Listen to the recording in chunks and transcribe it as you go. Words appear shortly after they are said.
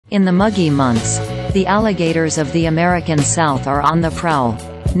In the muggy months, the alligators of the American South are on the prowl,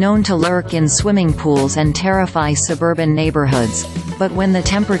 known to lurk in swimming pools and terrify suburban neighborhoods, but when the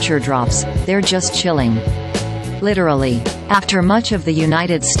temperature drops, they're just chilling. Literally. After much of the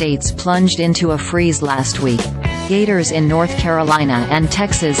United States plunged into a freeze last week, gators in North Carolina and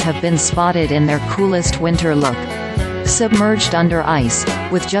Texas have been spotted in their coolest winter look. Submerged under ice,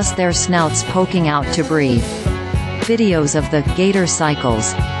 with just their snouts poking out to breathe. Videos of the gator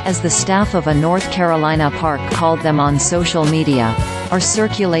cycles, as the staff of a North Carolina park called them on social media, are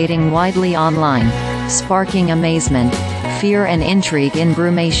circulating widely online, sparking amazement, fear and intrigue in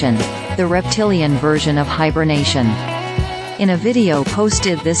brumation, the reptilian version of hibernation. In a video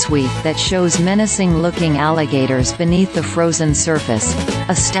posted this week that shows menacing-looking alligators beneath the frozen surface,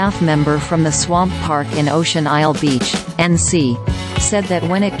 a staff member from the Swamp Park in Ocean Isle Beach, NC, said that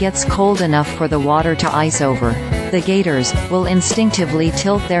when it gets cold enough for the water to ice over, the gators will instinctively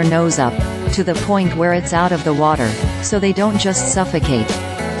tilt their nose up, to the point where it's out of the water, so they don't just suffocate.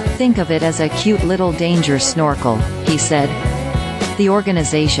 Think of it as a cute little danger snorkel, he said. The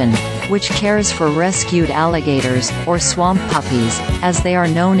organization, which cares for rescued alligators, or swamp puppies, as they are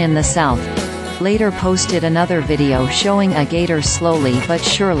known in the South, later posted another video showing a gator slowly but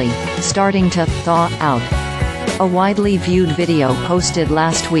surely starting to thaw out. A widely viewed video posted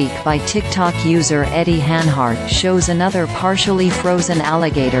last week by TikTok user Eddie Hanhart shows another partially frozen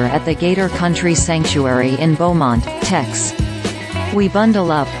alligator at the Gator Country Sanctuary in Beaumont, Texas. "We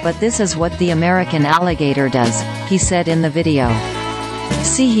bundle up, but this is what the American alligator does," he said in the video.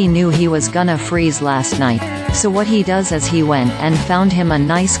 "See, he knew he was gonna freeze last night, so what he does is he went and found him a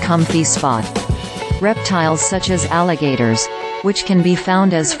nice comfy spot." Reptiles such as alligators, which can be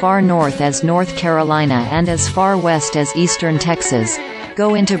found as far north as North Carolina and as far west as eastern Texas,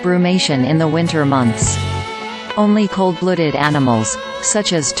 go into brumation in the winter months. Only cold-blooded animals,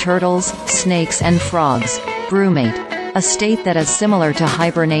 such as turtles, snakes and frogs, brumate, a state that is similar to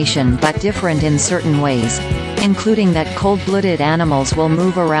hibernation but different in certain ways, including that cold-blooded animals will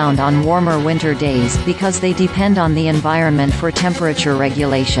move around on warmer winter days because they depend on the environment for temperature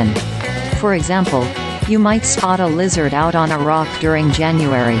regulation. For example, you might spot a lizard out on a rock during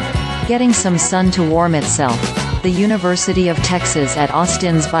January, getting some sun to warm itself, the University of Texas at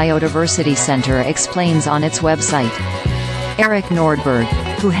Austin's Biodiversity Center explains on its website. Eric Nordberg,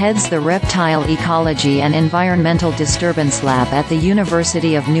 who heads the Reptile Ecology and Environmental Disturbance Lab at the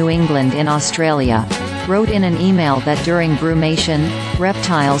University of New England in Australia, wrote in an email that during brumation,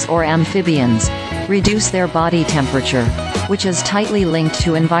 reptiles or amphibians reduce their body temperature, which is tightly linked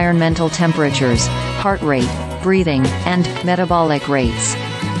to environmental temperatures, heart rate, breathing, and metabolic rates.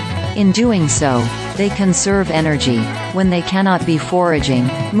 In doing so, they conserve energy when they cannot be foraging,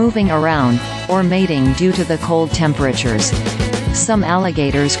 moving around, or mating due to the cold temperatures. Some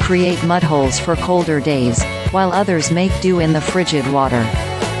alligators create mudholes for colder days, while others make do in the frigid water.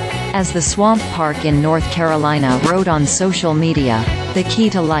 As the Swamp Park in North Carolina wrote on social media, the key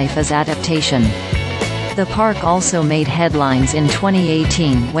to life is adaptation. The park also made headlines in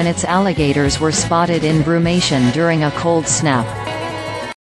 2018 when its alligators were spotted in brumation during a cold snap.